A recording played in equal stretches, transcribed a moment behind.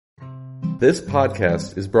This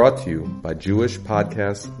podcast is brought to you by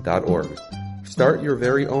JewishPodcasts.org. Start your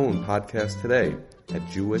very own podcast today at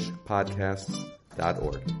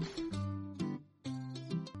JewishPodcasts.org.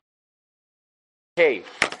 Okay,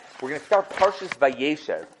 we're going to start Parshas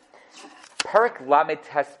Vayeshev, Perek Lamed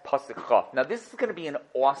Tes Pasuk Chaf. Now, this is going to be an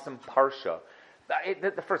awesome parsha.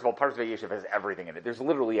 First of all, Parshas Vayeshev has everything in it. There's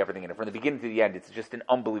literally everything in it. From the beginning to the end, it's just an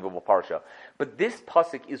unbelievable parsha. But this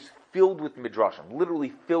pasuk is filled with midrashim,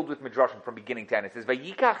 literally filled with midrashim from beginning to end. It says,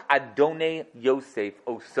 Vayikach Adonai Yosef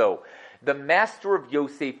Oso. The master of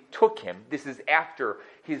Yosef took him. This is after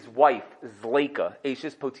his wife, Zleika,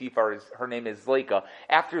 Ashes Potiphar, her name is Zleika.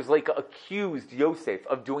 After Zleika accused Yosef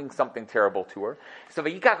of doing something terrible to her. So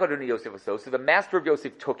Vayikach Adonai Yosef Oso. So the master of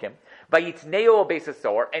Yosef took him. Vayitneo Beis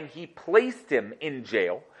HaSohar, and he placed him in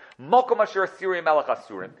jail. Makom Asher Asirim Melech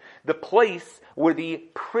Asurim, the place where the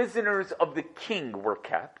prisoners of the king were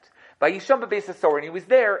kept. Vayisham Beis HaSohar, and he was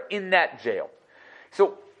there in that jail.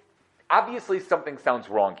 So obviously something sounds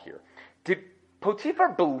wrong here. Did Potiphar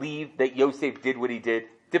believe that Yosef did what he did?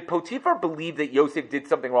 Did Potiphar believe that Yosef did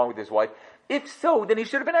something wrong with his wife? If so, then he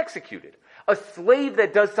should have been executed. A slave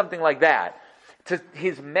that does something like that to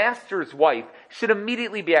his master's wife should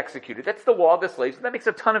immediately be executed. That's the law of the slaves, and that makes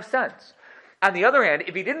a ton of sense. On the other hand,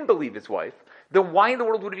 if he didn't believe his wife, then why in the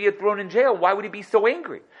world would he be thrown in jail? Why would he be so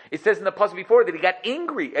angry? It says in the pasuk before that he got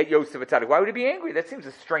angry at Yosef Atzadik. Why would he be angry? That seems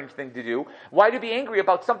a strange thing to do. Why to be angry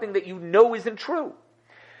about something that you know isn't true?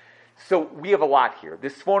 So we have a lot here. The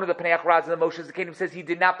Sforno, the Paneach Raz, and the Moshe Zakenim says he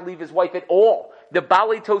did not believe his wife at all. The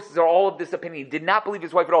Balei Tosas are all of this opinion. He did not believe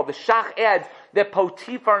his wife at all. The Shach adds that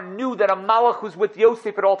Potiphar knew that a Malach was with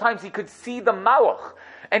Yosef at all times. He could see the Malach.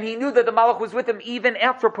 And he knew that the Malach was with him even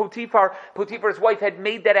after Potiphar's wife had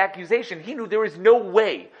made that accusation. He knew there was no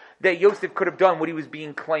way that Yosef could have done what he was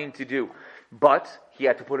being claimed to do. But he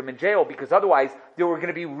had to put him in jail because otherwise there were going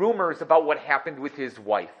to be rumors about what happened with his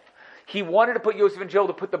wife. He wanted to put Yosef in jail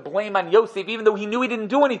to put the blame on Yosef, even though he knew he didn't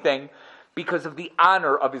do anything, because of the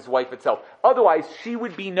honor of his wife itself. Otherwise, she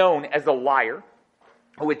would be known as a liar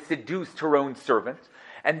who had seduced her own servant.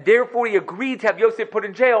 And therefore he agreed to have Yosef put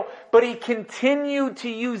in jail, but he continued to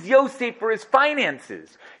use Yosef for his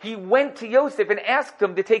finances. He went to Yosef and asked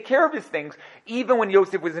him to take care of his things, even when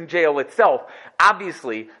Yosef was in jail itself.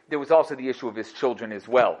 Obviously, there was also the issue of his children as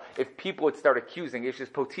well. If people would start accusing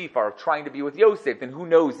Ishes Potiphar of trying to be with Yosef, then who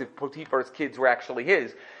knows if Potiphar's kids were actually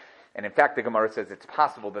his. And in fact, the Gemara says it's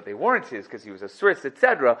possible that they weren't his because he was a Sris,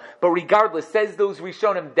 etc. But regardless, says those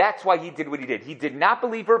Rishonim, that's why he did what he did. He did not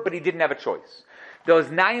believe her, but he didn't have a choice. The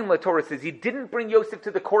Oznayim LaTorah says he didn't bring Yosef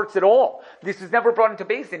to the courts at all. This was never brought into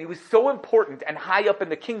Beis Din. He was so important and high up in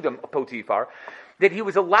the kingdom of Potiphar that he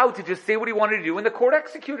was allowed to just say what he wanted to do, and the court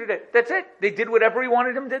executed it. That's it. They did whatever he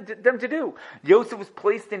wanted them to do. Yosef was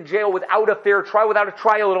placed in jail without a fair trial, without a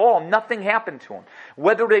trial at all. Nothing happened to him.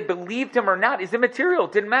 Whether they believed him or not is immaterial.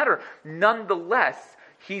 It didn't matter. Nonetheless,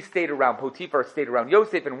 he stayed around. Potiphar stayed around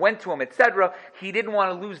Yosef and went to him, etc. He didn't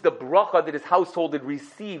want to lose the bracha that his household had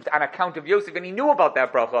received on account of Yosef, and he knew about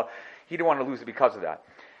that bracha. He didn't want to lose it because of that.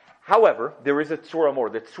 However, there is a Tzur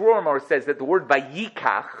Amor. The Tzur Amor says that the word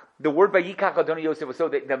Vayikach Adonai Yosef was so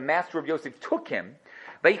that the master of Yosef took him.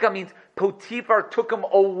 Vayikach means Potiphar took him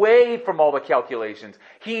away from all the calculations.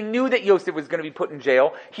 He knew that Yosef was going to be put in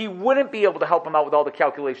jail. He wouldn't be able to help him out with all the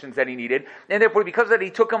calculations that he needed. And therefore, because of that,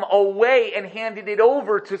 he took him away and handed it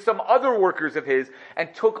over to some other workers of his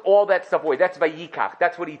and took all that stuff away. That's Vayikach.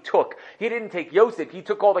 That's what he took. He didn't take Yosef. He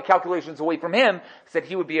took all the calculations away from him, said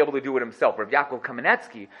he would be able to do it himself. Rav Yaakov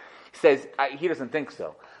Kamenetsky says he doesn't think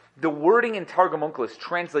so. The wording in Targum Onkelos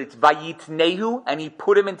translates Vayitnehu, and he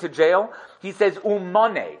put him into jail. He says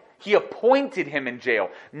Umane. He appointed him in jail,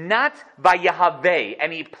 not Vayahaveh,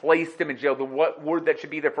 and he placed him in jail. The word that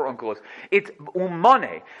should be there for Onkelos. It's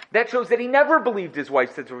Umane. That shows that he never believed his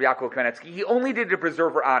wife, says Rav Yaakov Kamenetsky. He only did it to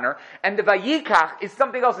preserve her honor. And the Vayikach is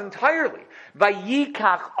something else entirely.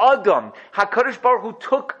 Vayikach Adam. HaKadosh Baruch Hu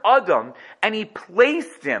took Adam, and he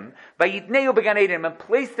placed him, Vayitneu beGan Eden, and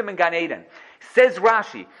placed him in Gan Eden. Says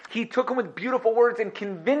Rashi, he took him with beautiful words and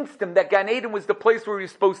convinced him that Gan Eden was the place where he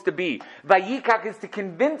was supposed to be. Vayikach is to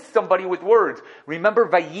convince somebody with words. Remember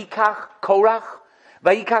Vayikach Korach?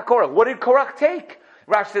 Vayikach Korach. What did Korach take?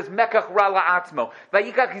 Rashi says, Mekach Ra La'atzmo.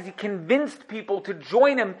 Vayikach is he convinced people to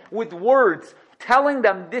join him with words, telling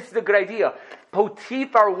them this is a good idea.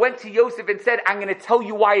 Potiphar went to Yosef and said, I'm going to tell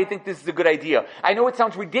you why I think this is a good idea. I know it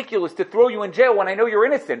sounds ridiculous to throw you in jail when I know you're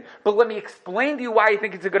innocent, but let me explain to you why I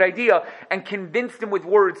think it's a good idea, and convinced him with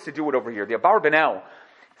words to do it over here. The Abarbanel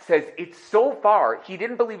says, it's so far, he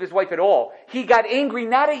didn't believe his wife at all. He got angry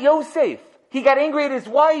not at Yosef. He got angry at his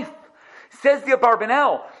wife. Says the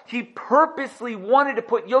Abarbanel, He purposely wanted to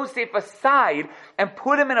put Yosef aside and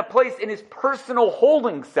put him in a place in his personal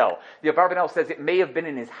holding cell. The Abarbanel says it may have been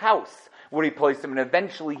in his house where he placed him, and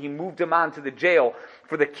eventually he moved him on to the jail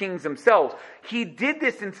for the kings themselves. He did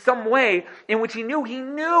this in some way in which he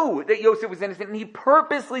knew that Yosef was innocent, and he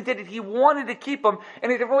purposely did it. He wanted to keep him,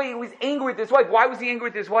 and in a way he was angry with his wife. Why was he angry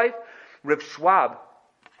with his wife? Rav Schwab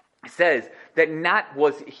says that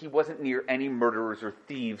he wasn't near any murderers or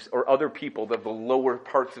thieves or other people of the lower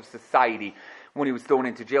parts of society when he was thrown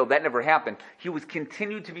into jail. That never happened. He was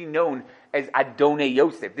continued to be known as Adonai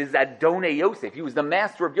Yosef. This is Adonai Yosef. He was the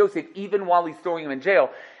master of Yosef even while he's throwing him in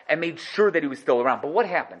jail, and made sure that he was still around. But what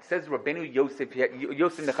happened? Says Rabbeinu Yosef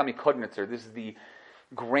Nechami Kodnitzer, this is the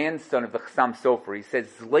grandson of the Chassam Sofer. He says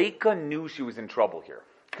Zleika knew she was in trouble here.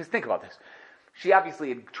 Because think about this. She obviously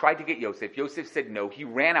had tried to get Yosef. Yosef said no. He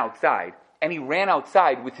ran outside, and he ran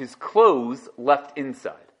outside with his clothes left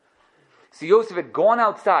inside. So Yosef had gone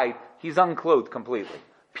outside. He's unclothed completely.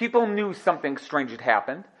 People knew something strange had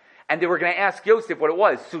happened, and they were going to ask Yosef what it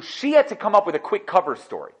was. So she had to come up with a quick cover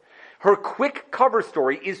story. Her quick cover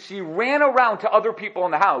story is she ran around to other people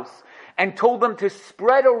in the house and told them to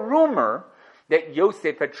spread a rumor that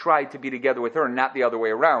Yosef had tried to be together with her and not the other way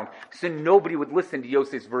around, so nobody would listen to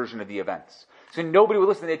Yosef's version of the events. So nobody would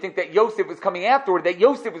listen. They'd think that Yosef was coming afterward, that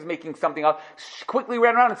Yosef was making something up. She quickly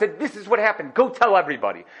ran around and said, this is what happened. Go tell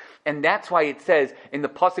everybody. And that's why it says in the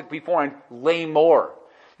pasuk beforehand, lay more.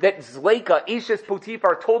 That Zleika, Ishes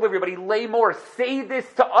Potiphar, told everybody, lay more. Say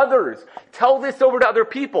this to others. Tell this over to other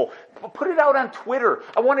people. Put it out on Twitter.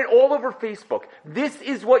 I want it all over Facebook. This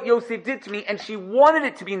is what Yosef did to me, and she wanted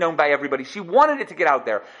it to be known by everybody. She wanted it to get out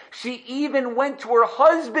there. She even went to her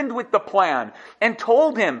husband with the plan and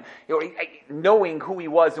told him, knowing who he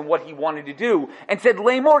was and what he wanted to do, and said,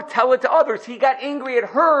 lay more, tell it to others. He got angry at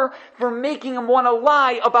her for making him want to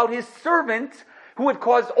lie about his servant who had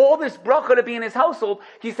caused all this bracha to be in his household.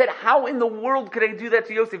 He said, how in the world could I do that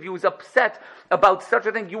to Yosef? He was upset about such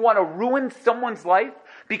a thing. You want to ruin someone's life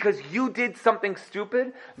because you did something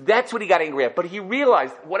stupid? That's what he got angry at. But he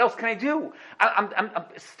realized, what else can I do? I'm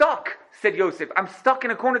stuck, said Yosef. I'm stuck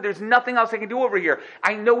in a corner. There's nothing else I can do over here.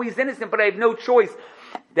 I know he's innocent, but I have no choice.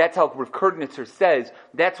 That's how Rav Kurdnitzer says,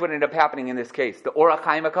 that's what ended up happening in this case. The Or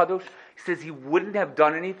HaChaim HaKadosh says he wouldn't have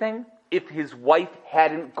done anything if his wife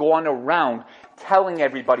hadn't gone around telling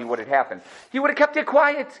everybody what had happened. He would have kept it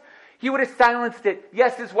quiet. He would have silenced it.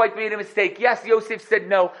 Yes, his wife made a mistake. Yes, Yosef said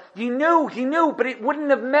no. He knew, but it wouldn't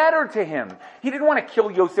have mattered to him. He didn't want to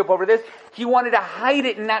kill Yosef over this. He wanted to hide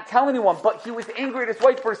it and not tell anyone, but he was angry at his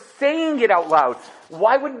wife for saying it out loud.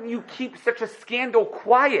 Why wouldn't you keep such a scandal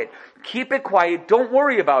quiet? Keep it quiet. Don't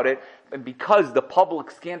worry about it. And because the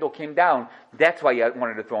public scandal came down, that's why he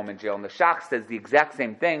wanted to throw him in jail. And the Shach says the exact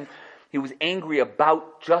same thing. He was angry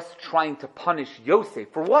about just trying to punish Yosef.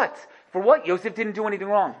 For what? For what? Yosef didn't do anything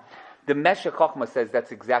wrong. The Meshech Chochmah says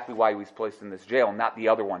that's exactly why he was placed in this jail, not the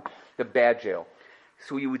other one, the bad jail.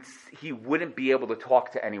 So he wouldn't be able to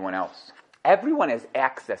talk to anyone else. Everyone has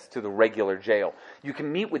access to the regular jail. You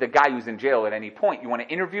can meet with a guy who's in jail at any point. You want to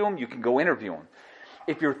interview him, you can go interview him.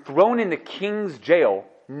 If you're thrown in the king's jail,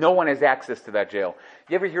 no one has access to that jail.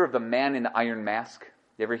 You ever hear of the man in the iron mask?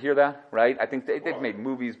 You ever hear that, right? I think they've made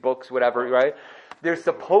movies, books, whatever, right? There was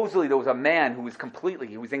a man who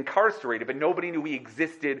was incarcerated, but nobody knew he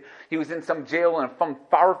existed. He was in some jail in some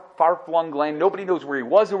far-flung land. Nobody knows where he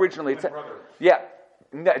was originally. Yeah,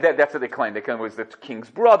 that's what they claim. They claim it was the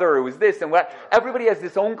king's brother, it was this and what. Everybody has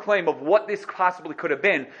this own claim of what this possibly could have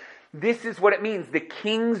been. This is what it means. The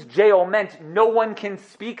king's jail meant no one can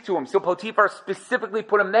speak to him. So Potiphar specifically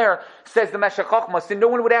put him there, says the Meshech Chochmah, so no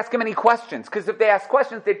one would ask him any questions. Because if they asked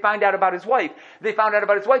questions, they'd find out about his wife. If they found out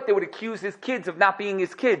about his wife, they would accuse his kids of not being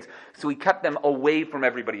his kids. So he kept them away from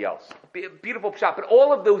everybody else. Beautiful shot. But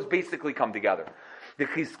all of those basically come together. The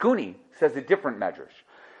Chizkuni says a different medrash.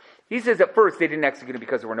 He says at first they didn't execute him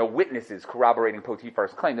because there were no witnesses corroborating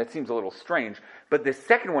Potiphar's claim. That seems a little strange. But the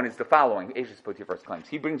second one is the following, Eshes Potiphar's claims.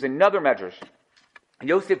 He brings another medrash.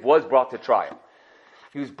 Yosef was brought to trial.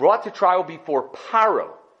 He was brought to trial before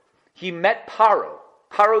Paro. He met Paro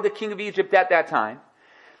the king of Egypt at that time.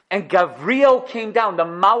 And Gavriel came down, the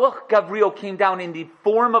Malach Gavriel came down in the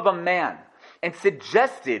form of a man and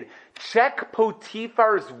suggested, check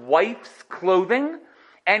Potiphar's wife's clothing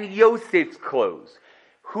and Yosef's clothes.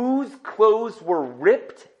 Whose clothes were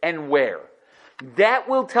ripped and where. That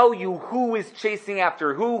will tell you who is chasing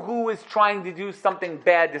after who is trying to do something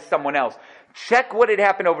bad to someone else. Check what had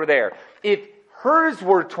happened over there. If hers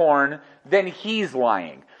were torn, then he's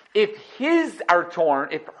lying. If his are torn,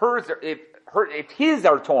 if his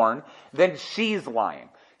are torn, then she's lying.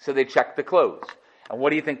 So they checked the clothes. And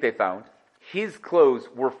what do you think they found? his clothes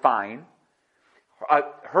were fine.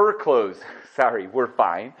 Her clothes, were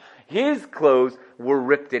fine. His clothes were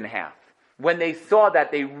ripped in half. When they saw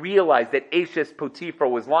that, they realized that Eshes Potiphar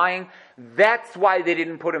was lying. That's why they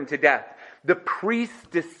didn't put him to death. The priests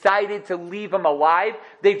decided to leave him alive.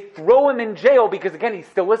 They throw him in jail because, again, he's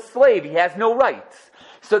still a slave. He has no rights.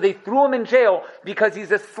 So they threw him in jail because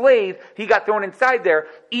he's a slave. He got thrown inside there,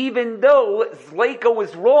 even though Zleika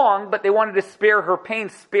was wrong, but they wanted to spare her pain,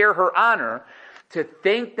 spare her honor. To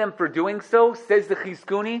thank them for doing so, says the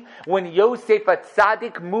Chizkuni, when Yosef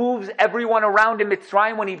HaTzadik moves everyone around in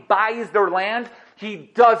Mitzrayim, when he buys their land, he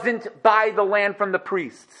doesn't buy the land from the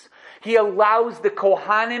priests. He allows the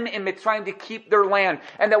Kohanim in Mitzrayim to keep their land.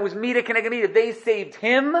 And that was Mida Keneged Mida. They saved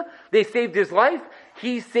him. They saved his life.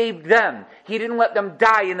 He saved them. He didn't let them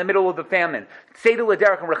die in the middle of the famine. Seder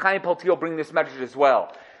L'derech and Rechaim Paltiel bring this message as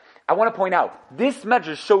well. I want to point out, this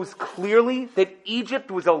measure shows clearly that Egypt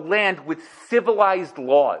was a land with civilized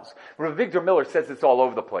laws. Rav Victor Miller says this all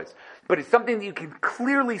over the place. But it's something that you can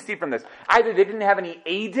clearly see from this. Either they didn't have any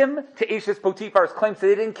eidim to Eshes Potiphar's claim, so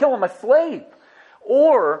they didn't kill him, a slave.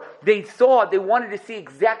 Or they wanted to see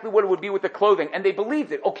exactly what it would be with the clothing, and they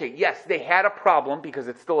believed it. Okay, yes, they had a problem because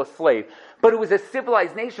it's still a slave, but it was a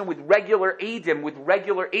civilized nation with regular eidim, with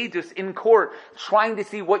regular aegis in court, trying to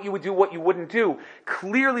see what you would do, what you wouldn't do.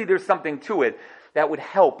 Clearly there's something to it that would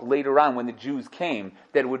help later on when the Jews came,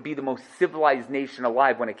 that it would be the most civilized nation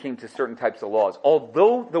alive when it came to certain types of laws.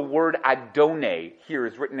 Although the word Adonai here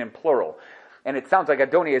is written in plural, and it sounds like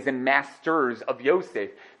Adonai is in masters of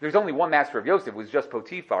Yosef. There's only one master of Yosef, it was just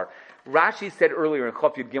Potiphar. Rashi said earlier in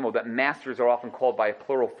Chaf Yud Gimel that masters are often called by a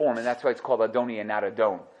plural form, and that's why it's called Adoni and not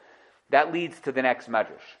Adon. That leads to the next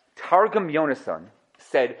medrash. Targum Yonasan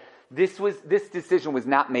said this decision was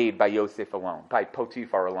not made by Yosef alone, by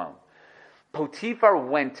Potiphar alone. Potiphar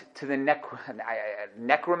went to the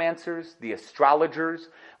necromancers, the astrologers,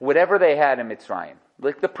 whatever they had in Mitzrayim,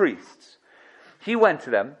 like the priests. He went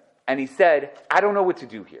to them, and he said, I don't know what to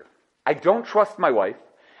do here. I don't trust my wife.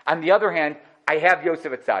 On the other hand, I have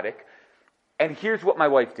Yosef HaTzadik. And here's what my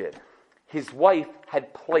wife did. His wife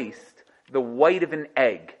had placed the white of an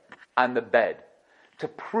egg on the bed to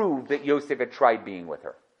prove that Yosef had tried being with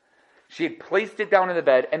her. She had placed it down in the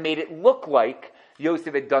bed and made it look like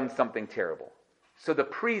Yosef had done something terrible. So the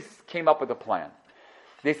priests came up with a plan.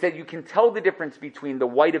 They said, you can tell the difference between the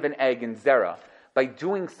white of an egg and zera by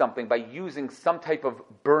doing something, by using some type of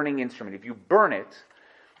burning instrument. If you burn it,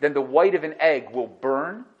 then the white of an egg will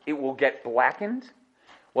burn, it will get blackened,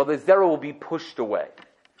 while the zera will be pushed away.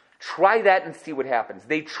 Try that and see what happens.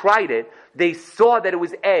 They tried it, they saw that it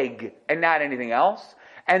was egg and not anything else,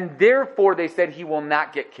 and therefore they said he will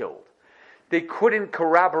not get killed. They couldn't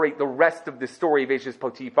corroborate the rest of the story of Eshes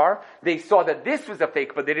Potiphar. They saw that this was a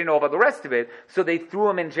fake, but they didn't know about the rest of it, so they threw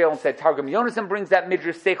him in jail and said, Targum Yonasan brings that,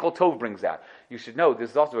 Midrash Seichel Tov brings that. You should know, this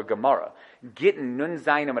is also a Gemara. Gittin Nun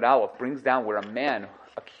Zayin Amud Aleph brings down where a man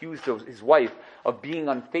accused his wife of being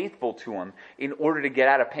unfaithful to him in order to get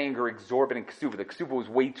out of paying her exorbitant ksuba. The ksuba was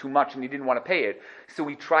way too much and he didn't want to pay it. So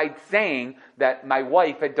he tried saying that my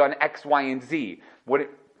wife had done X, Y, and Z.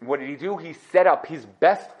 What did he do? He set up his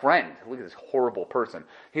best friend. Look at this horrible person.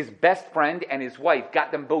 His best friend and his wife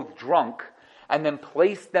got them both drunk and then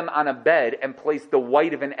placed them on a bed and placed the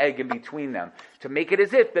white of an egg in between them to make it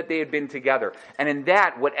as if that they had been together. And in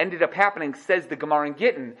that, what ended up happening, says the Gemara in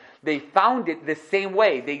Gittin, they found it the same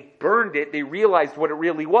way. They burned it, they realized what it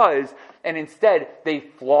really was, and instead they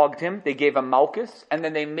flogged him, they gave him malchus, and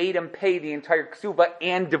then they made him pay the entire ksuba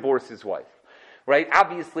and divorce his wife. Right?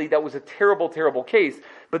 Obviously, that was a terrible, terrible case,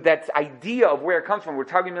 but that idea of where it comes from, where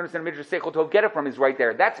Targum Yonasan and Midrash Seichel Tov get it from, is right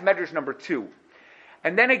there. That's Medrash number 2.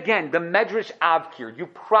 And then again, the Medrash Avkir. You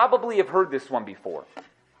probably have heard this one before.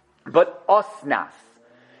 But Osnas,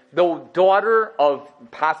 the daughter of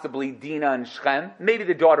possibly Dinah and Shechem, maybe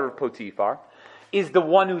the daughter of Potiphar, is the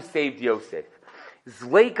one who saved Yosef.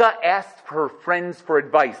 Zleika asked her friends for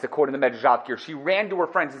advice, according to the Medrash Avkir. She ran to her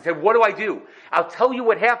friends and said, what do I do? I'll tell you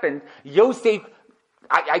what happened. Yosef,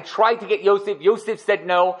 I tried to get Yosef. Yosef said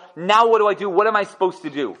no. Now what do I do? What am I supposed to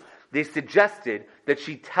do? They suggested that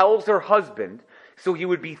she tells her husband so he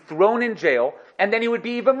would be thrown in jail, and then he would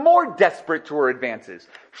be even more desperate to her advances.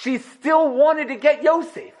 She still wanted to get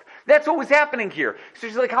Yosef. That's what was happening here. So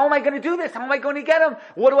she's like, how am I going to do this? How am I going to get him?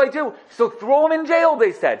 What do I do? So throw him in jail,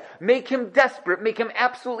 they said. Make him desperate. Make him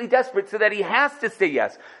absolutely desperate so that he has to say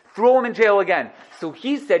yes. Throw him in jail again. So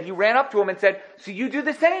he said, he ran up to him and said, so you do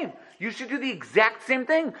the same. You should do the exact same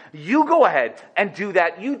thing. You go ahead and do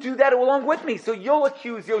that. You do that along with me. So you'll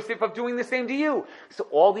accuse Yosef of doing the same to you. So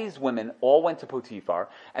all these women all went to Potiphar,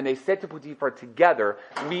 and they said to Potiphar together,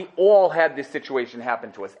 we all had this situation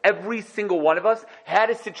happen to us. Every single one of us had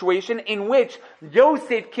a situation in which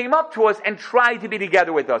Yosef came up to us and tried to be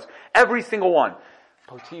together with us. Every single one.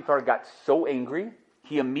 Potiphar got so angry,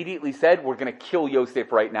 he immediately said, we're going to kill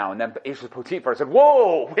Yosef right now. And then Potiphar said,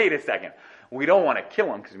 whoa, wait a second. We don't want to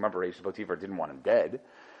kill him, because remember, Potiphar didn't want him dead.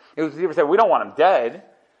 Potiphar said, we don't want him dead.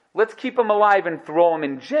 Let's keep him alive and throw him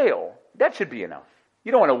in jail. That should be enough.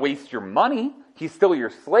 You don't want to waste your money. He's still your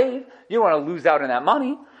slave. You don't want to lose out on that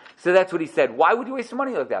money. So that's what he said. Why would you waste your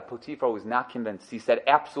money like that? Potiphar was not convinced. He said,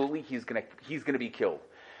 absolutely, he's going to be killed.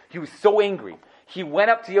 He was so angry. He went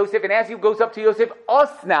up to Yosef, and as he goes up to Yosef,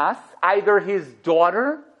 Osnas, either his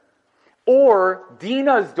daughter or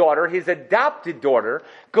Dina's daughter, his adopted daughter,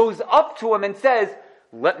 goes up to him and says,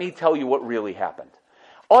 let me tell you what really happened.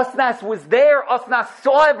 Osnas was there. Osnas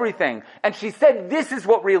saw everything. And she said, this is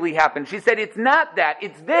what really happened. She said, it's not that,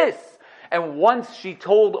 it's this. And once she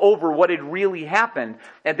told over what had really happened,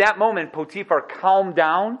 at that moment, Potiphar calmed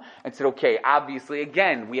down and said, okay, obviously,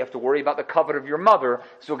 again, we have to worry about the covet of your mother,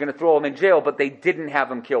 so we're going to throw him in jail, but they didn't have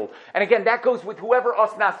him killed. And again, that goes with whoever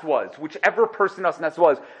Osnas was, whichever person Osnas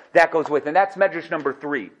was, that goes with. And that's Medrash number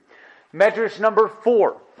 3. Medrash number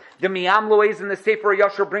 4. The Miyam Loez in the Sefer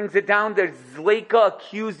Yashar brings it down that Zleika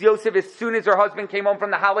accused Yosef as soon as her husband came home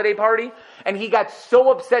from the holiday party, and he got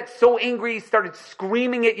so upset, so angry, he started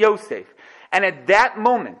screaming at Yosef. And at that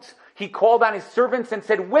moment, he called on his servants and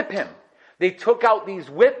said, whip him. They took out these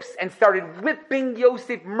whips and started whipping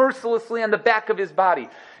Yosef mercilessly on the back of his body.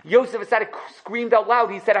 Yosef screamed out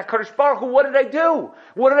loud. He said, HaKadosh Baruch Hu, what did I do?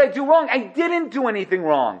 What did I do wrong? I didn't do anything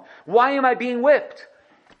wrong. Why am I being whipped?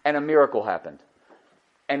 And a miracle happened.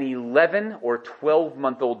 An 11 or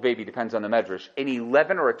 12-month-old baby, depends on the medrash, an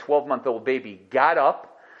 11 or a 12-month-old baby got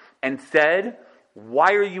up and said,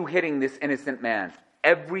 why are you hitting this innocent man?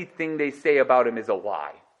 Everything they say about him is a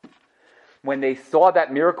lie. When they saw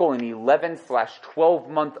that miracle, an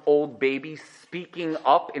 11/12-month-old baby speaking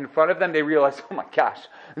up in front of them, they realized, oh my gosh,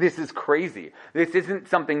 this is crazy. This isn't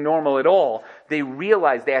something normal at all. They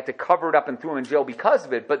realized they had to cover it up and throw him in jail because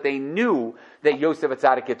of it, but they knew that Yosef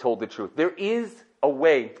Atzadik had told the truth. There is a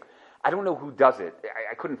way, I don't know who does it,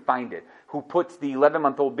 I couldn't find it, who puts the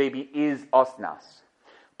 11-month-old baby is Osnas.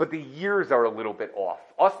 But the years are a little bit off.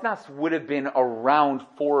 Osnas would have been around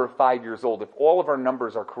 4 or 5 years old. If all of our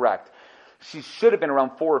numbers are correct, she should have been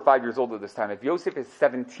around 4 or 5 years old at this time. If Yosef is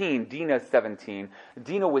 17, Dina is 17.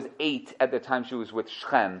 Dina was 8 at the time she was with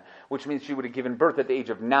Shechem, which means she would have given birth at the age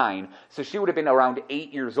of 9. So she would have been around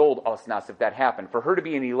 8 years old, Osnas, if that happened. For her to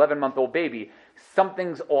be an 11-month-old baby,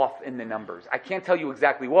 something's off in the numbers. I can't tell you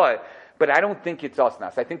exactly what, but I don't think it's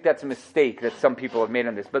Osnas. I think that's a mistake that some people have made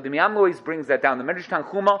on this. But the Miyam Loez brings that down. The Medrash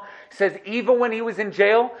Tanchuma says even when he was in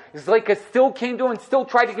jail, Zleika still came to him and still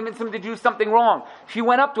tried to convince him to do something wrong. She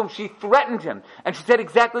went up to him, she threatened him, and she said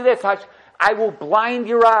exactly this, I will blind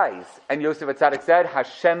your eyes. And Yosef Atzadik said,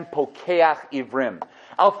 Hashem pokeach ivrim.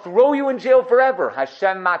 I'll throw you in jail forever.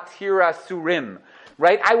 Hashem matira surim.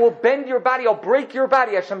 Right? I will bend your body. I'll break your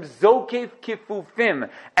body. Hashem zokef kifufim.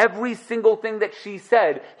 Every single thing that she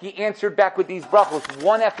said, he answered back with these brachos,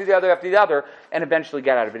 one after the other, and eventually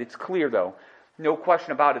got out of it. It's clear, though, no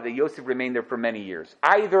question about it, that Yosef remained there for many years.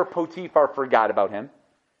 Either Potiphar forgot about him,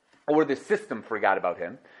 or the system forgot about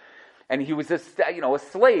him, and he was a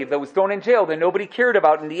slave that was thrown in jail that nobody cared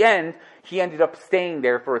about. In the end, he ended up staying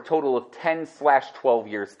there for a total of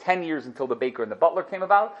 10/12 years. 10 years until the baker and the butler came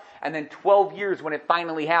about, and then 12 years when it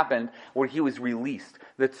finally happened, where he was released.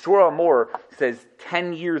 The Tzura Amor says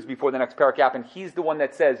 10 years before the next parak happened. He's the one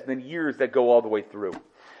that says the years that go all the way through.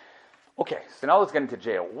 Okay, so now let's get into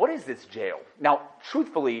jail. What is this jail? Now,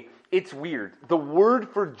 truthfully, it's weird. The word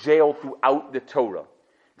for jail throughout the Torah,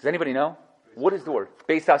 does anybody know? What is the word?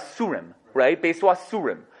 Beis Asurim, right? Beis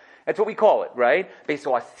Asurim. That's what we call it, right? Beis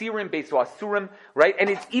Asirim, Beis Asurim, right? And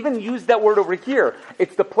it's even used that word over here.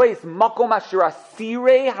 It's the place, Makom Asher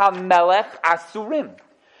Asirei HaMelech Asurim.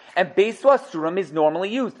 And Beis Asurim is normally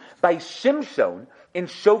used. By Shimshon, in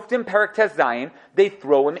Shoftim Perek Tes Zayin, they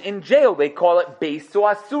throw him in jail. They call it Beis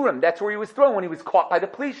Asurim. That's where he was thrown when he was caught by the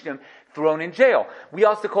Plishtim, thrown in jail. We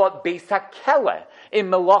also call it Beis HaKeleh. In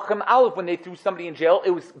Melachim Aleph, when they threw somebody in jail,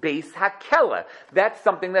 it was Beis HaKeleh. That's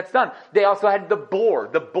something that's done. They also had the Bor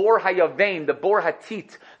Hayavain, the Bor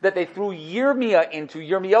Hatit, that they threw Yirmiyah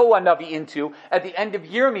Hanavi into at the end of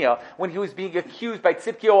Yirmiyah, when he was being accused by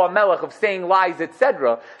Tzidkiyahu HaMelech of saying lies,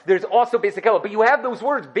 etc. There's also Beis HaKeleh. But you have those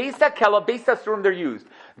words, Beis HaKeleh, Beis HaSurim, they're used.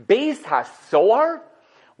 Beis HaSohar?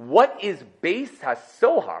 What is Beis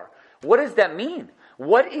HaSohar? What does that mean?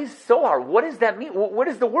 What is Sohar? What does that mean? Where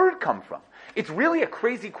does the word come from? It's really a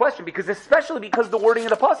crazy question, especially because the wording of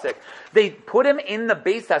the pasuk. They put him in the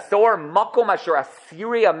Beis HaSohar, Makom Asher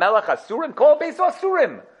Asiri Amelech Asurim, call it Beis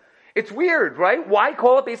Asurim. It's weird, right? Why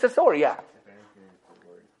call it Beis HaSohar? Yeah.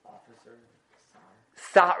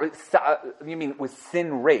 You mean with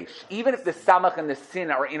sin resh? Even if the samach and the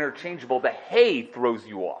sin are interchangeable, the hey throws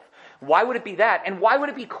you off. Why would it be that? And why would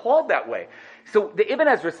it be called that way? So the Ibn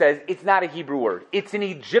Ezra says it's not a Hebrew word. It's an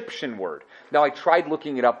Egyptian word. Now I tried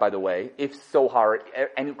looking it up, by the way, if Sohar,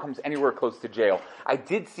 and it comes anywhere close to jail. I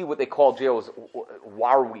did see what they call jail as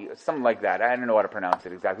Warwi, something like that. I don't know how to pronounce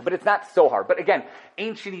it exactly. But it's not Sohar. But again,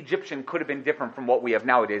 ancient Egyptian could have been different from what we have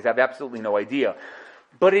nowadays. I have absolutely no idea.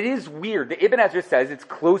 But it is weird. The Ibn Ezra says it's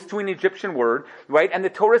close to an Egyptian word, right? And the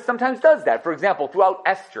Torah sometimes does that. For example, throughout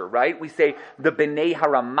Esther, right? We say, the B'nei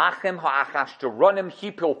Haramachim Ha'achashtaronim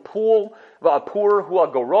Hipil Pur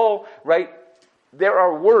Hu'agorol, right? There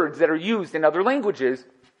are words that are used in other languages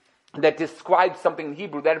that describe something in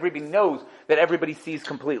Hebrew that everybody knows, that everybody sees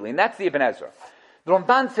completely. And that's the Ibn Ezra. The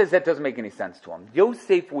Ramban says that doesn't make any sense to him.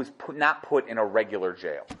 Yosef was not put in a regular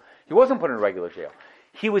jail. He wasn't put in a regular jail.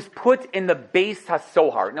 He was put in the Beis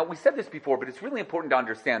HaSohar. Now, we said this before, but it's really important to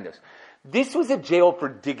understand this. This was a jail for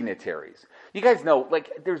dignitaries. You guys know,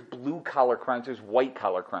 there's blue-collar crimes, there's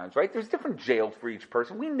white-collar crimes, right? There's different jails for each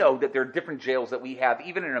person. We know that there are different jails that we have,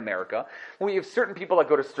 even in America. We have certain people that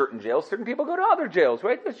go to certain jails, certain people go to other jails,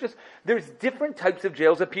 right? There's different types of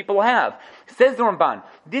jails that people have. Says the Ramban,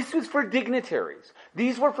 this was for dignitaries.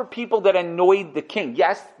 These were for people that annoyed the king.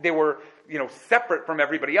 Yes, they were separate from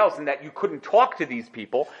everybody else in that you couldn't talk to these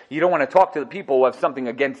people. You don't want to talk to the people who have something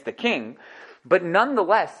against the king. But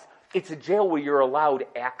nonetheless, it's a jail where you're allowed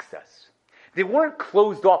access. They weren't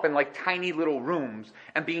closed off in tiny little rooms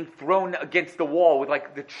and being thrown against the wall with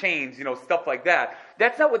the chains, stuff like that.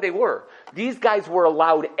 That's not what they were. These guys were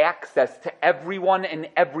allowed access to everyone and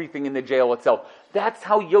everything in the jail itself. That's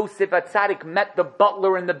how Yosef HaTzadik met the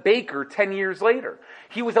butler and the baker 10 years later.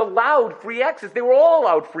 He was allowed free access. They were all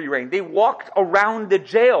allowed free reign. They walked around the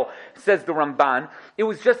jail, says the Ramban. It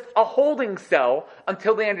was just a holding cell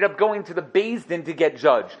until they ended up going to the Beis Din to get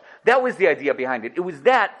judged. That was the idea behind it. It was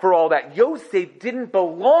that for all that. Yosef didn't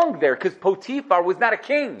belong there because Potiphar was not a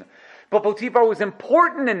king. But Potiphar was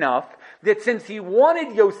important enough that since he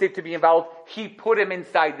wanted Yosef to be involved, he put him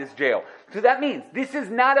inside this jail. So that means this is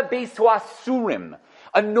not a Beis HaAsurim,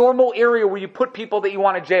 a normal area where you put people that you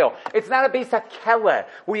want to jail. It's not a Beis HaKeleh,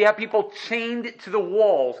 where you have people chained to the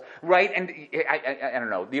walls, right? And I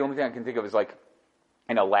don't know. The only thing I can think of is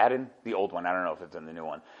in Aladdin, the old one. I don't know if it's in the new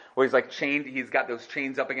one. Where he's chained, he's got those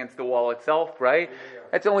chains up against the wall itself, right? Yeah.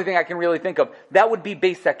 That's the only thing I can really think of. That would be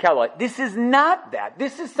Beis HaKeleh. This is not that.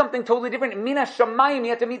 This is something totally different. Mina Shamayim, you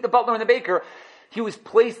have to meet the butler and the baker. He was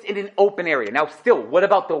placed in an open area. Now still, what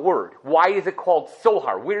about the word? Why is it called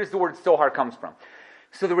Sohar? Where does the word Sohar comes from?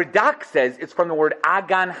 So the Radak says it's from the word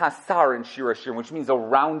Agan Hasar in Shir Hashirim, which means a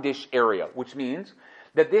roundish area, which means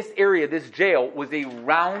that this area, this jail, was a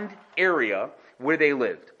round area where they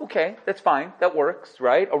lived. Okay, that's fine. That works,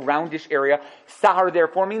 right? A roundish area. Sahar,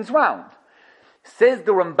 therefore, means round. Says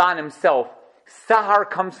the Ramban himself, Sahar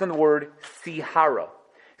comes from the word Sihara.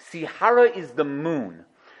 Sihara is the moon.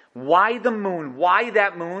 Why the moon? Why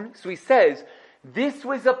that moon? So he says, this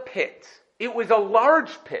was a pit. It was a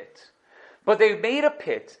large pit. But they made a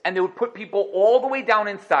pit, and they would put people all the way down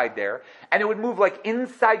inside there, and it would move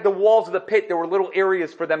inside the walls of the pit. There were little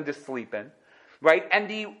areas for them to sleep in, right? And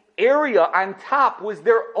the area on top was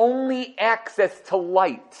their only access to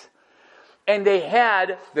light. And they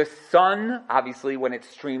had the sun, obviously, when it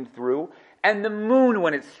streamed through, and the moon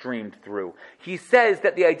when it streamed through. He says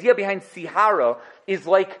that the idea behind Sihara is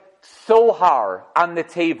Sohar on the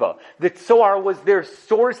Teva. The Sohar was their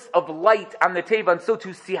source of light on the Teva, and so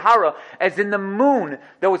too Sihara, as in the moon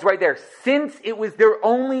that was right there. Since it was their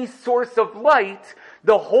only source of light,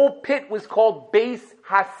 the whole pit was called Beis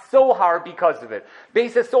HaSohar because of it.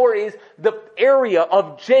 Beis HaSohar is the area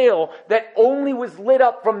of jail that only was lit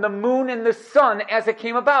up from the moon and the sun as it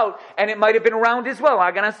came about, and it might have been round as well.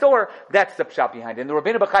 Agan HaSohar, that's the pshat behind it. And the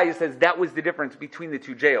Rabbeinu Bachaya says that was the difference between the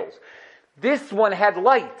two jails. This one had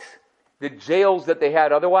light. The jails that they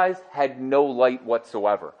had otherwise had no light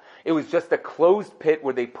whatsoever. It was just a closed pit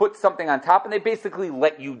where they put something on top and they basically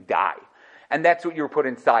let you die. And that's what you were put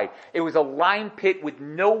inside. It was a lime pit with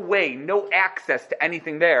no way, no access to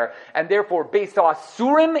anything there. And therefore, Beis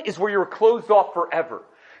HaAsurim is where you were closed off forever.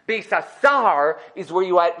 Beis HaSahar is where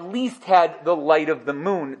you at least had the light of the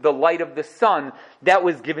moon, the light of the sun, that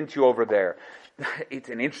was given to you over there. It's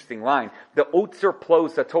an interesting line. The Otzer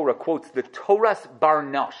Plos, the Torah quotes the Toras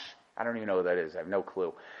Barnosh. I don't even know what that is. I have no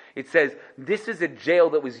clue. It says, this is a jail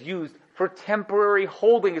that was used for temporary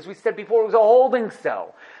holding. As we said before, it was a holding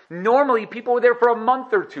cell. Normally, people were there for a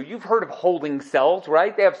month or two. You've heard of holding cells,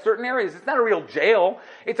 right? They have certain areas. It's not a real jail.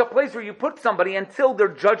 It's a place where you put somebody until their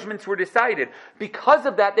judgments were decided. Because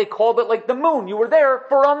of that, they called it like the moon. You were there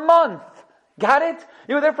for a month. Got it?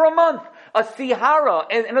 You were there for a month. A sihara.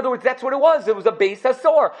 In other words, that's what it was. It was a Beis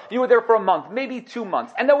HaSohar. You were there for a month, maybe 2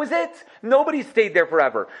 months. And that was it. Nobody stayed there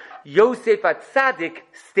forever. Yosef HaTzadik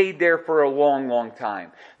stayed there for a long, long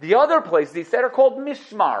time. The other places, he said, are called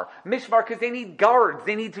Mishmar. Mishmar because they need guards.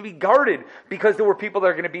 They need to be guarded because there were people that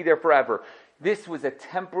are going to be there forever. This was a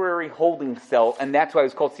temporary holding cell, and that's why it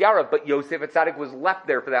was called Sihara. But Yosef HaTzadik was left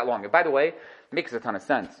there for that long. And by the way, it makes a ton of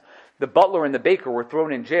sense. The butler and the baker were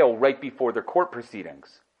thrown in jail right before their court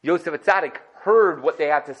proceedings. Yosef HaTzadik heard what they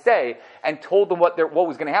had to say and told them what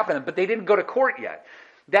was going to happen to them, but they didn't go to court yet.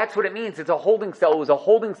 That's what it means. It's a holding cell. It was a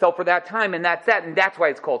holding cell for that time, and that's that, and that's why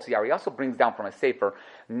it's called Siyar. He also brings down from a sefer,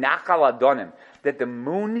 Nachal Adonim, that the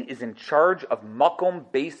moon is in charge of Makom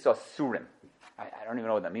Beis Asurim. I don't even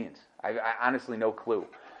know what that means. I honestly no clue.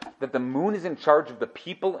 That the moon is in charge of the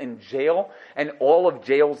people in jail and all of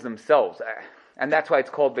jails themselves. And that's why it's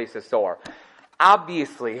called Beis HaSohar.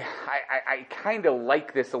 Obviously, I kind of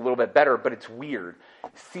like this a little bit better, but it's weird.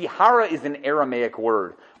 Sihara is an Aramaic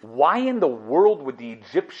word. Why in the world would the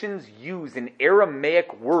Egyptians use an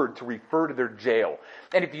Aramaic word to refer to their jail?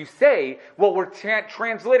 And if you say, well, we're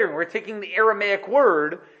translating, we're taking the Aramaic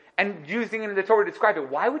word and using it in the Torah to describe it,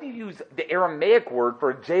 why would you use the Aramaic word for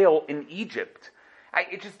a jail in Egypt?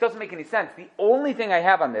 It just doesn't make any sense. The only thing I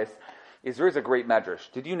have on this is there is a great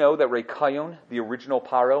medrash. Did you know that Reikayon, the original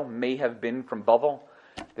Paro, may have been from Bavel?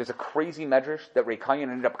 There's a crazy medrash that Reikayon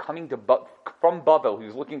ended up coming from Bavel. He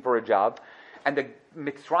was looking for a job. And the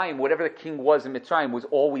Mitzrayim, whatever the king was in Mitzrayim, was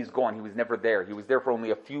always gone. He was never there. He was there for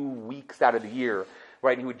only a few weeks out of the year.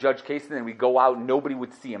 Right? And he would judge cases, and then we'd go out, and nobody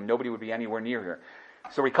would see him. Nobody would be anywhere near here.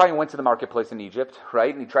 So Reikayon went to the marketplace in Egypt,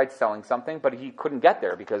 right? And he tried selling something, but he couldn't get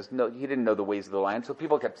there because he didn't know the ways of the land. So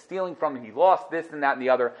people kept stealing from him. He lost this and that and the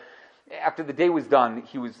other. After the day was done,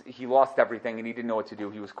 he lost everything and he didn't know what to do.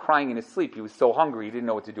 He was crying in his sleep. He was so hungry, he didn't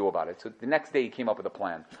know what to do about it. So the next day he came up with a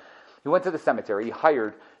plan. He went to the cemetery, he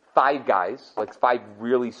hired 5 guys, like 5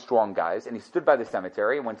 really strong guys, and he stood by the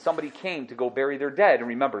cemetery, and when somebody came to go bury their dead, and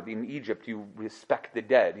remember, in Egypt you respect the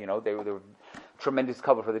dead, they were tremendous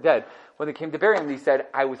cover for the dead. When they came to bury him, he said,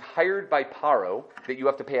 I was hired by Paro that you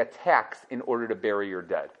have to pay a tax in order to bury your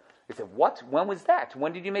dead. They said, what? When was that?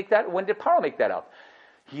 When did you make that? When did Paro make that up?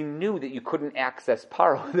 He knew that you couldn't access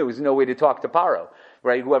Paro. There was no way to talk to Paro,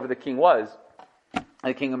 right? Whoever the king was,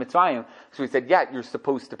 the king of Mitzrayim. So he said, yeah, you're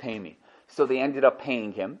supposed to pay me. So they ended up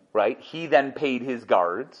paying him, right? He then paid his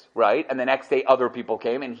guards, right? And the next day other people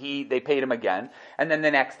came and they paid him again. And then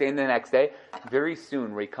the next day and the next day. Very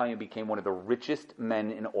soon Reikayon became one of the richest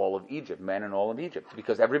men in all of Egypt,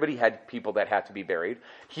 because everybody had people that had to be buried.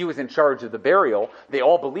 He was in charge of the burial. They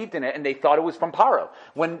all believed in it and they thought it was from Paro.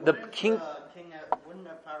 When the king... Wouldn't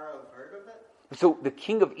have Paro have heard of it? So the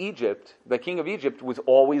king of Egypt was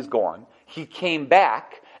always gone. He came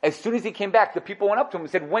back. As soon as he came back, the people went up to him and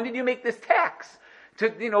said, when did you make this tax?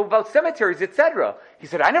 About cemeteries, etc. He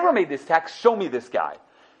said, I never made this tax. Show me this guy.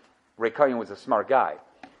 Reikayon was a smart guy.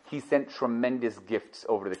 He sent tremendous gifts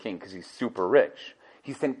over to the king because he's super rich.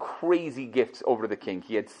 He sent crazy gifts over to the king.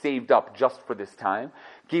 He had saved up just for this time.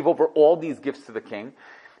 Gave over all these gifts to the king.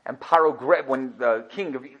 And Paro, when the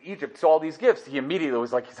king of Egypt saw all these gifts, he immediately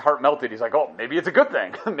was like, his heart melted. He's like, oh, maybe it's a good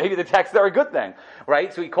thing. Maybe the taxes are a good thing,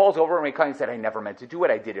 right? So he calls over and Reikayon said, I never meant to do it.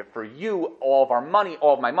 I did it for you. All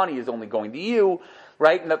of my money is only going to you,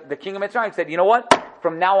 right? And the king of Mitzrayim said, you know what?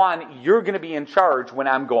 From now on, you're going to be in charge when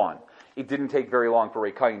I'm gone. It didn't take very long for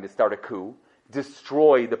Reikayon to start a coup,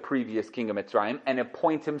 destroy the previous king of Mitzrayim, and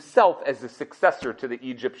appoint himself as the successor to the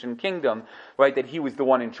Egyptian kingdom, right? That he was the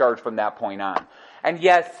one in charge from that point on. And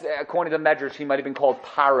yes, according to the Medrash, he might have been called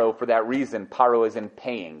Paro for that reason. Paro is in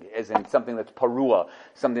paying, as in something that's parua,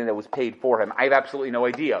 something that was paid for him. I have absolutely no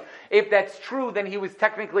idea. If that's true, then he was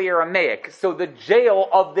technically Aramaic. So the jail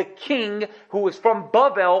of the king, who was from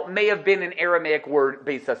Bavel, may have been an Aramaic word,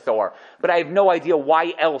 Beis HaSohar. But I have no idea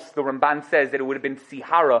why else the Ramban says that it would have been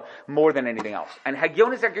Sihara more than anything else. And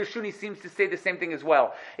Hagionis HaGershuni seems to say the same thing as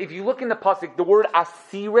well. If you look in the pasuk, the word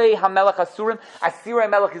Asirei HaMelech Asurim, Asirei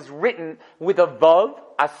HaMelech is written with a vav,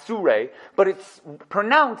 Asure, but it's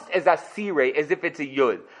pronounced as Asire, as if it's a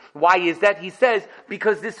yud. Why is that? He says,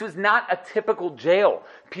 because this was not a typical jail.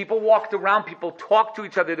 People walked around, people talked to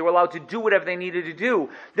each other, they were allowed to do whatever they needed to do.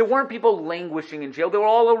 There weren't people languishing in jail, they were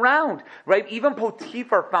all around, right? Even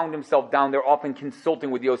Potiphar found himself down there often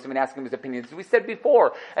consulting with Yosef and asking him his opinions, as we said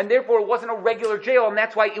before. And therefore it wasn't a regular jail, and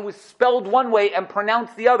that's why it was spelled one way and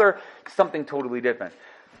pronounced the other, something totally different.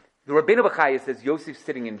 The Rabbeinu Bachaya says Yosef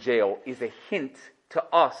sitting in jail is a hint to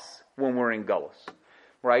us when we're in Gullus.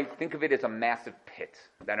 Right? Think of it as a massive pit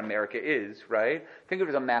that America is, right? Think of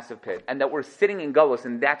it as a massive pit. And that we're sitting in Gullus,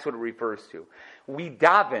 and that's what it refers to. We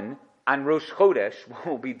daven on Rosh Chodesh,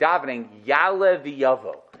 we'll be davening Ya'aleh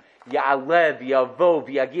v'yavo. Ya'aleh v'yavo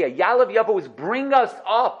v'yagia. Ya'aleh v'yavo is bring us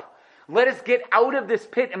up. Let us get out of this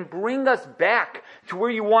pit and bring us back to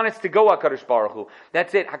where you want us to go, HaKadosh Baruch Hu.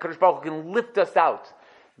 That's it. HaKadosh Baruch Hu can lift us out.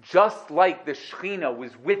 Just like the Shekhinah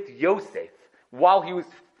was with Yosef while he was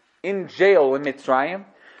in jail in Mitzrayim,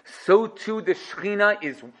 so too the Shekhinah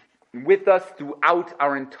is with us throughout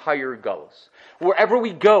our entire Gullus. Wherever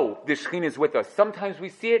we go, the Shekhinah is with us. Sometimes we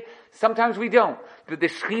see it, sometimes we don't. But the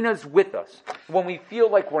Shekhinah is with us. When we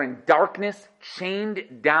feel like we're in darkness,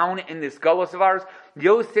 chained down in this Gullus of ours,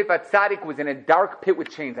 Yosef HaTzadik was in a dark pit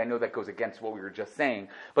with chains. I know that goes against what we were just saying.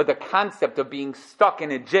 But the concept of being stuck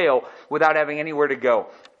in a jail without having anywhere to go.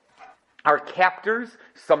 Our captors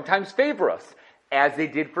sometimes favor us, as they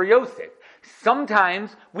did for Yosef.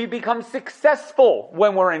 Sometimes we become successful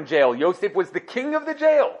when we're in jail. Yosef was the king of the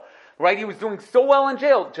jail, right? He was doing so well in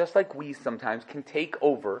jail, just like we sometimes can take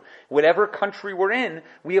over whatever country we're in.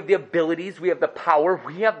 We have the abilities, we have the power,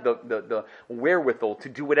 we have the wherewithal to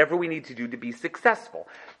do whatever we need to do to be successful.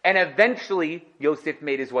 And eventually, Yosef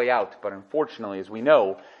made his way out. But unfortunately, as we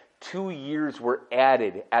know, 2 years were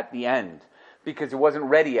added at the end, because it wasn't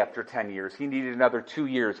ready after 10 years. He needed another 2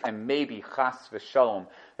 years, and maybe, chas v'shalom,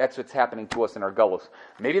 that's what's happening to us in our Gullus.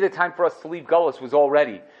 Maybe the time for us to leave Gullus was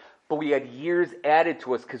already, but we had years added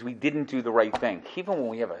to us because we didn't do the right thing. Even when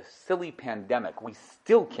we have a silly pandemic, we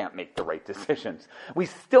still can't make the right decisions. We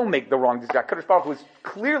still make the wrong decisions. HaKadosh Baruch Hu was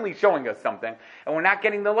clearly showing us something, and we're not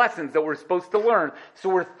getting the lessons that we're supposed to learn, so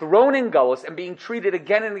we're thrown in Gullus and being treated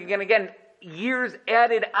again and again and again, years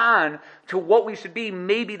added on to what we should be.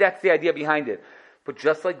 Maybe that's the idea behind it. But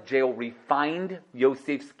just like jail refined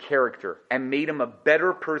Yosef's character and made him a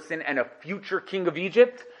better person and a future king of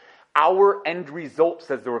Egypt, our end result,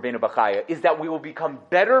 says the Rabbeinu Bachaya, is that we will become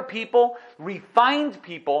better people, refined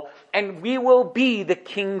people, and we will be the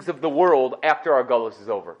kings of the world after our Gullus is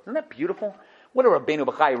over. Isn't that beautiful? What a Rabbeinu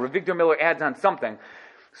Bachaya. Rav Victor Miller adds on something.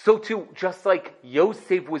 So too, just like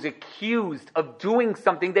Yosef was accused of doing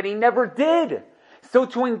something that he never did, so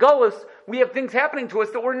too in Gullus, we have things happening to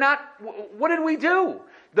us that we're not, what did we do?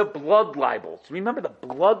 The blood libels. Remember the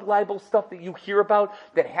blood libel stuff that you hear about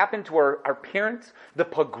that happened to our parents? The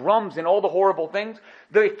pogroms and all the horrible things?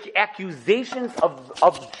 The accusations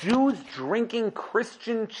of Jews drinking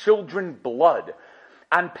Christian children blood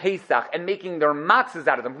on Pesach and making their matzahs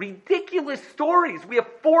out of them. Ridiculous stories. We have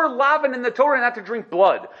 4 lavin in the Torah not to drink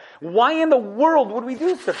blood. Why in the world would we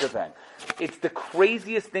do such a thing? It's the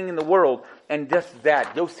craziest thing in the world, and just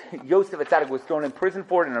that. Yosef HaTzadik was thrown in prison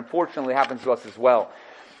for it, and unfortunately it happens to us as well.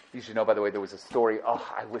 You should know, by the way, there was a story,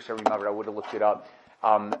 I wish I remembered, I would have looked it up.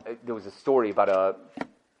 There was a story about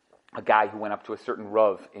a guy who went up to a certain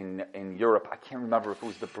Rav in Europe. I can't remember if it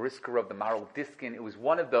was the Brisker Rav, the Maral Diskin. It was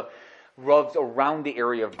one of the Ravs around the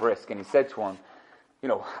area of Brisk, and he said to him,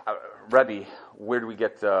 Rebbe, where do we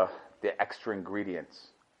get the extra ingredients?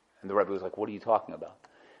 And the Rebbe was like, what are you talking about?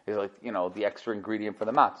 He's like, the extra ingredient for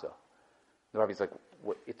the matzah. The Rebbe's like,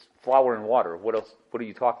 it's flour and water. What else? What are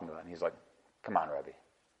you talking about? And he's like, come on, Rebbe.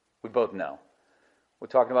 We both know. We're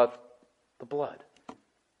talking about the blood.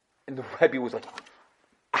 And the Rebbe was like,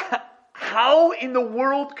 how in the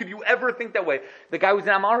world could you ever think that way? The guy was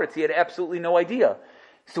in Amaretz. He had absolutely no idea.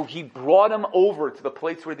 So he brought him over to the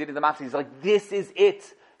place where they did the matzah. He's like, this is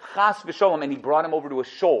it. Chas v'sholom. And he brought him over to a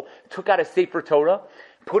shul, took out a Sefer Torah,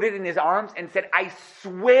 put it in his arms, and said, I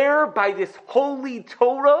swear by this holy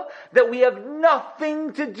Torah that we have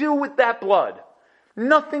nothing to do with that blood.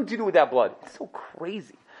 Nothing to do with that blood. It's so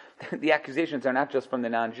crazy. The accusations are not just from the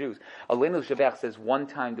non-Jews. Aleinu Shavach says one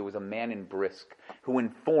time there was a man in Brisk who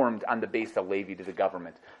informed on the Beis HaLevi to the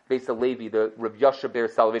government. Beis HaLevi, the Rav Yasha Ber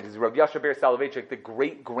Soloveitchik, is Rav Yasha Ber Soloveitchik, the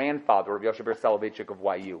great-grandfather of Yasha Ber Soloveitchik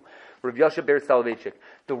of YU. Rav Yasha Ber Soloveitchik,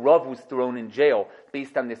 the Rav was thrown in jail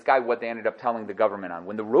based on this guy, what they ended up telling the government on.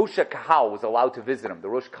 When the Rosh HaKahal was allowed to visit him, the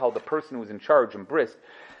Rosh HaKahal, the person who was in charge in Brisk,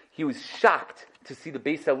 he was shocked to see the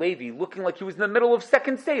Beis HaLevi looking like he was in the middle of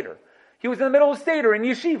Second Seder. He was in the middle of Seder in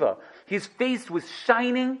yeshiva. His face was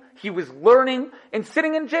shining. He was learning and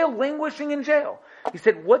sitting in jail, languishing in jail. He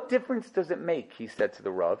said, what difference does it make, he said to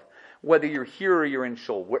the Rav, whether you're here or you're in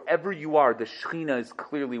Shul? Wherever you are, the Shekhinah is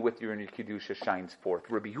clearly with you and your Kedusha shines forth.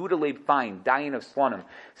 Rabbi Yehuda Leib Fein, Dayan of Slonim,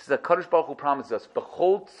 says, HaKadosh Baruch Hu promises us,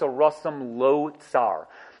 B'chol tzarasam lo tsar.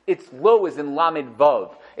 It's lo as in Lamed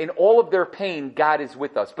Vav. In all of their pain, God is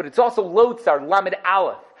with us. But it's also lo tsar, Lamed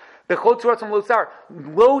Aleph. B'chol tzarasam lo tsar.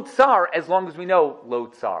 Lo tsar, as long as we know, lo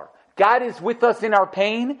tsar. God is with us in our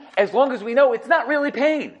pain, as long as we know it's not really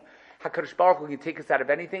pain. HaKadosh Baruch Hu can take us out of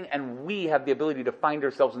anything, and we have the ability to find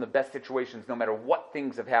ourselves in the best situations no matter what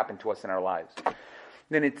things have happened to us in our lives.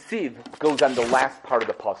 Then Itziv goes on the last part of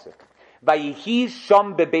the pasuk. Vayihi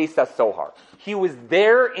sham bebeis hasohar. He was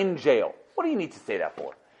there in jail. What do you need to say that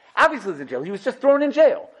for? Obviously he's in jail. He was just thrown in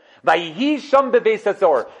jail. Vayihi sham bebeis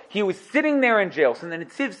hasohar. He was sitting there in jail. So then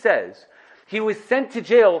Itziv says, he was sent to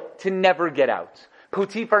jail to never get out.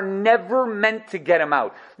 Potiphar never meant to get him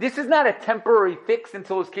out. This is not a temporary fix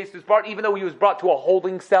until his case was brought, even though he was brought to a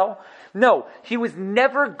holding cell. No, he was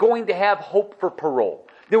never going to have hope for parole.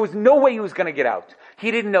 There was no way he was going to get out. He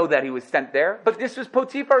didn't know that he was sent there, but this was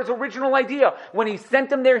Potiphar's original idea. When he sent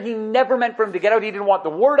him there, he never meant for him to get out. He didn't want the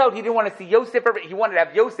word out. He didn't want to see Yosef. He wanted to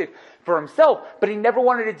have Yosef for himself, but he never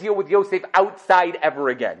wanted to deal with Yosef outside ever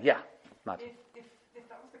again. Yeah. If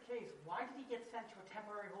that was the case, why did he get sent to a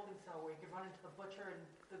temporary holding cell where he could run into the butcher and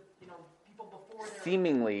people before there?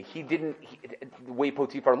 Seemingly, the way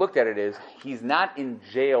Potiphar looked at it is, he's not in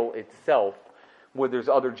jail itself where there's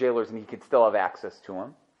other jailers and he could still have access to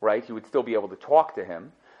him, right? He would still be able to talk to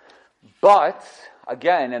him. But,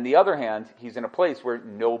 again, on the other hand, he's in a place where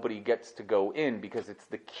nobody gets to go in because it's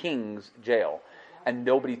the king's jail. And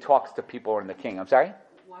nobody talks to people in the king. I'm sorry?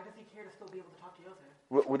 Why does he care to still be able to talk to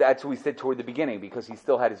Yosef? That's what we said toward the beginning, because he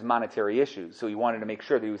still had his monetary issues, so he wanted to make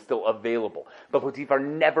sure that he was still available. But Potiphar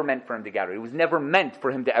never meant for him to get out. It was never meant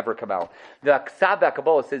for him to ever come out. The Aksav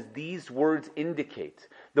Kabbalah says these words indicate,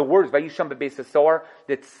 the words, Vayisham bebeis hasohar,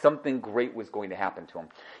 that something great was going to happen to him.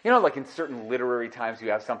 Like in certain literary times, you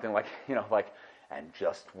have something like, and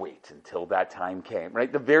just wait until that time came,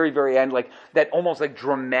 right? The very, very end, like that almost like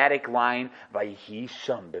dramatic line, Vayhi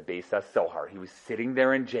sham bebeis hasohar. He was sitting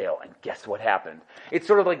there in jail, and guess what happened? It's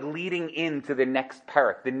sort of like leading into the next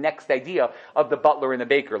parak, the next idea of the butler and the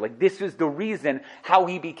baker. Like this was the reason how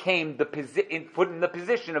he became put in the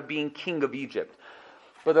position of being king of Egypt.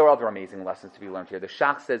 But there are other amazing lessons to be learned here. The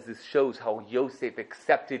Shach says this shows how Yosef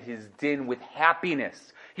accepted his din with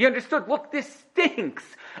happiness. He understood, look, this stinks.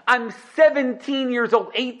 I'm 17 years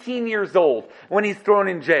old, 18 years old when he's thrown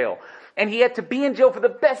in jail. And he had to be in jail for the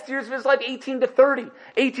best years of his life, 18 to 30.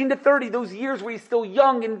 18 to 30, those years where he's still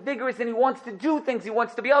young and vigorous and he wants to do things, he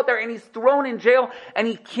wants to be out there, and he's thrown in jail and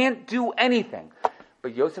he can't do anything.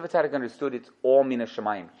 But Yosef HaTzadik understood it's all Min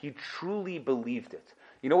HaShamayim. He truly believed it.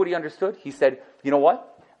 You know what he understood? He said, you know what?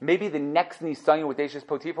 Maybe the next Nisayon with Ashes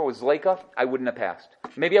Potiphar was Zleika, I wouldn't have passed.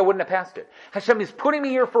 Maybe I wouldn't have passed it. Hashem is putting me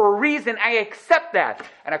here for a reason. I accept that.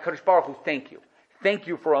 And HaKadosh Baruch Hu, thank you. Thank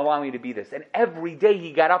you for allowing me to be this. And every day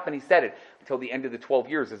he got up and he said it. Until the end of the 12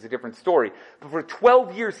 years is a different story. But for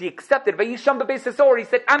 12 years he accepted. Vayisham bebeis hasohar. He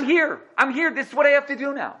said, I'm here. This is what I have to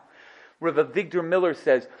do now. Rav Avigdor Miller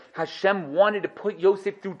says, Hashem wanted to put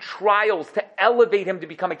Yosef through trials to elevate him to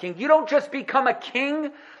become a king. You don't just become a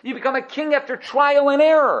king, you become a king after trial and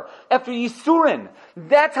error, after Yisurin.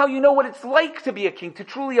 That's how you know what it's like to be a king, to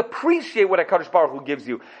truly appreciate what HaKadosh Baruch Hu gives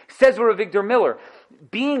you. Says Rav Avigdor Miller,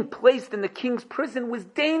 being placed in the king's prison was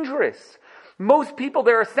dangerous. Most people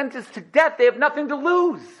there are sentenced to death. They have nothing to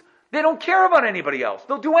lose. They don't care about anybody else.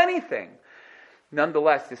 They'll do anything.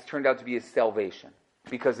 Nonetheless, this turned out to be his salvation.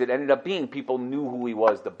 Because it ended up being people knew who he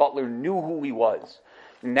was. The butler knew who he was.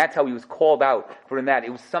 And that's how he was called out for that. It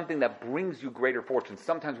was something that brings you greater fortune.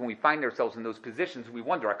 Sometimes when we find ourselves in those positions, we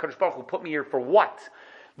wonder, HaKadosh Baruch Hu put me here for what?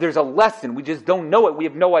 There's a lesson. We just don't know it. We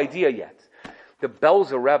have no idea yet. The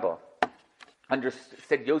Belzer Rebbe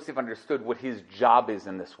said Yosef understood what his job is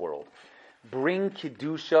in this world. Bring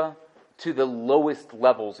Kedusha to the lowest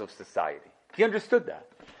levels of society. He understood that.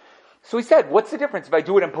 So he said, what's the difference if I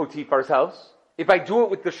do it in Potiphar's house? If I do it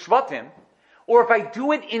with the Shvatim, or if I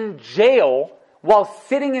do it in jail while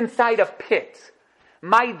sitting inside a pit,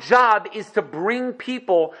 my job is to bring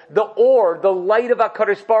people the light of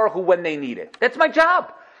HaKadosh Baruch Hu when they need it. That's my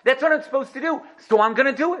job. That's what I'm supposed to do. So I'm going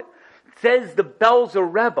to do it. Says the Belzer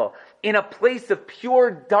Rebbe, in a place of pure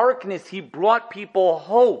darkness, he brought people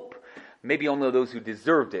hope. Maybe only those who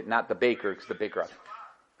deserved it, not the baker, because the baker...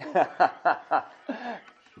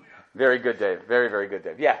 Very good, Dave. Very, very good,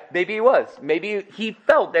 Dave. Yeah, maybe he was. Maybe he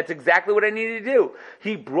felt that's exactly what I needed to do.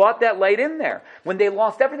 He brought that light in there. When they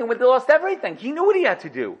lost everything, he knew what he had to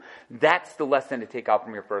do. That's the lesson to take out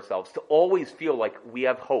from here for ourselves, to always feel like we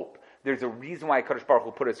have hope. There's a reason why HaKadosh Baruch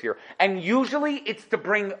Hu put us here. And usually it's to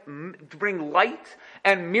bring light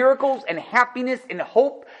and miracles and happiness and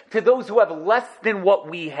hope to those who have less than what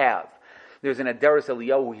we have. There's an Adaris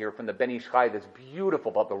Eliyahu here from the Ben Ish Chai that's beautiful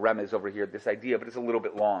about the remez over here, this idea, but it's a little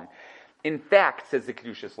bit long. In fact, says the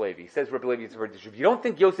Kedushas Levi, says Rabbi Levi Yitzchak, you don't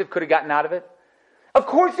think Yosef could have gotten out of it? Of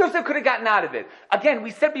course Yosef could have gotten out of it. Again, we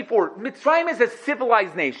said before, Mitzrayim is a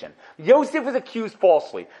civilized nation. Yosef was accused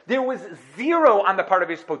falsely. There was zero on the part of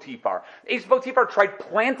Ish Potiphar. Ish Potiphar tried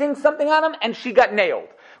planting something on him, and she got nailed.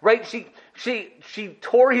 Right? She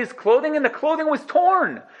tore his clothing, and the clothing was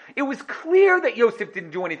torn. It was clear that Yosef didn't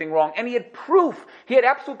do anything wrong, and he had proof. He had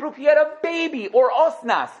absolute proof. He had a baby, or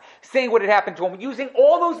osnas, saying what had happened to him, using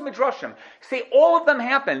all those midrashim. Say all of them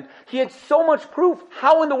happened. He had so much proof.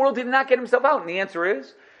 How in the world did he not get himself out? And the answer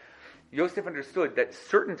is, Yosef understood that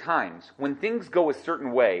certain times, when things go a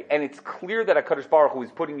certain way, and it's clear that HaKadosh Baruch Hu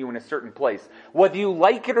is putting you in a certain place, whether you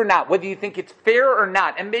like it or not, whether you think it's fair or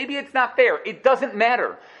not, and maybe it's not fair, it doesn't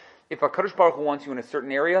matter. If HaKadosh Baruch Hu wants you in a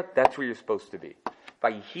certain area, that's where you're supposed to be.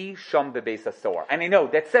 Vayihi sham bebeis hasoar. And I know,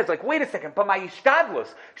 that says, wait a second, but my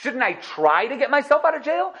ishtadlus, shouldn't I try to get myself out of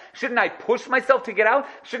jail? Shouldn't I push myself to get out?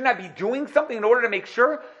 Shouldn't I be doing something in order to make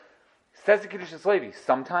sure? Says the Kedushas Levi,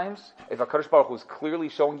 sometimes, if HaKadosh Baruch Hu is clearly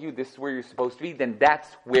showing you this is where you're supposed to be, then that's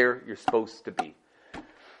where you're supposed to be.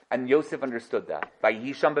 And Yosef understood that.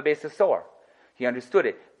 Vayihi sham bebeis hasoar. He understood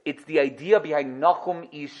it. It's the idea behind Nachum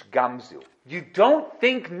Ish Gamzu. You don't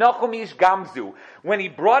think Nachum Ish Gamzu, when he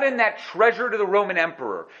brought in that treasure to the Roman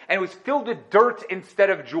emperor, and it was filled with dirt instead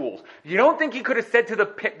of jewels, you don't think he could have said to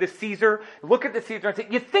the Caesar, look at the Caesar and say,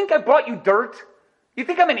 you think I brought you dirt? You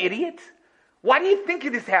think I'm an idiot? Why do you think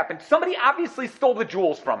this happened? Somebody obviously stole the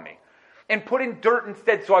jewels from me and put in dirt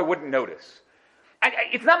instead so I wouldn't notice.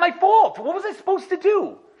 It's not my fault. What was I supposed to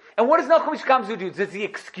do? And what does Nachum Ish Gamzu do? Does he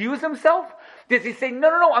excuse himself? Does he say,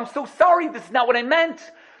 no, I'm so sorry, this is not what I meant.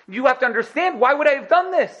 You have to understand, why would I have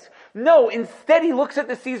done this? No, instead he looks at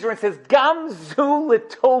the Caesar and says, Gamzu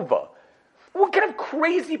Litova. What kind of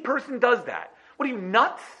crazy person does that? What are you,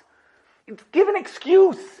 nuts? Give an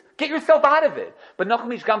excuse. Get yourself out of it. But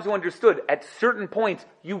Nachum Ish Gamzu understood, at certain points,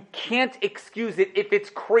 you can't excuse it if it's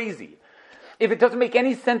crazy. If it doesn't make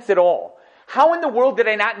any sense at all. How in the world did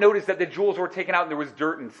I not notice that the jewels were taken out and there was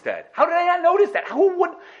dirt instead? How did I not notice that?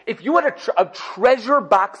 If you had a treasure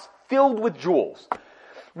box filled with jewels,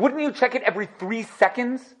 wouldn't you check it every 3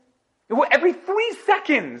 seconds? Every 3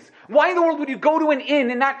 seconds! Why in the world would you go to an inn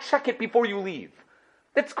and not check it before you leave?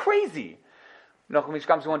 That's crazy. Nachum Ish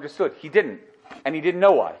Gamzu understood. He didn't. And he didn't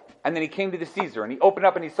know why. And then he came to the Caesar and he opened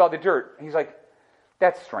up and he saw the dirt. And he's like,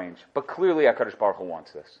 that's strange. But clearly HaKadosh Baruch Hu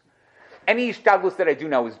wants this. Any ishtadlus that I do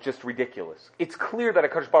now is just ridiculous. It's clear that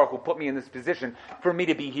HaKadosh Baruch Hu put me in this position for me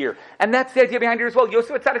to be here. And that's the idea behind it as well.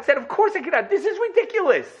 Yosef HaTzadik said, of course I cannot. This is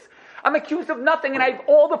ridiculous. I'm accused of nothing and I have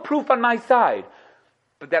all the proof on my side.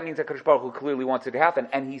 But that means HaKadosh Baruch Hu clearly wants it to happen.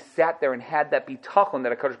 And he sat there and had that bitachon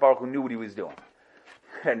that HaKadosh Baruch Hu knew what he was doing.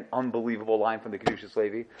 An unbelievable line from the Kedushas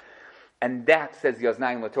Levi. And that, says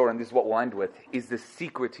Yaznaim LaTorah, and this is what we'll end with, is the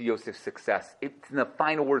secret to Yosef's success. It's in the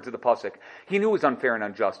final words of the pasuk. He knew it was unfair and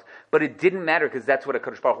unjust, but it didn't matter because that's what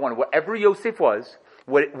HaKadosh Baruch Hu wanted. Whatever Yosef was,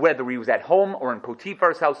 whether he was at home or in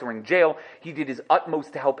Potiphar's house or in jail, he did his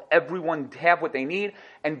utmost to help everyone have what they need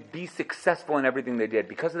and be successful in everything they did.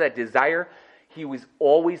 Because of that desire, he was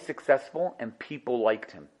always successful and people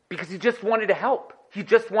liked him. Because he just wanted to help. He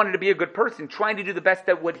just wanted to be a good person, trying to do the best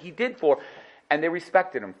at what he did for, and they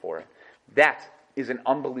respected him for it. That is an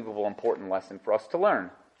unbelievable important lesson for us to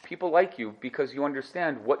learn. People like you because you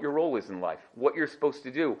understand what your role is in life, what you're supposed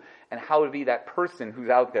to do, and how to be that person who's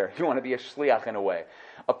out there. You want to be a shliach in a way.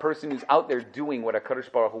 A person who's out there doing what HaKadosh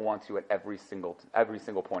Baruch Hu wants you at every single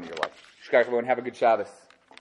point of your life. Shkach, everyone, have a good Shabbos.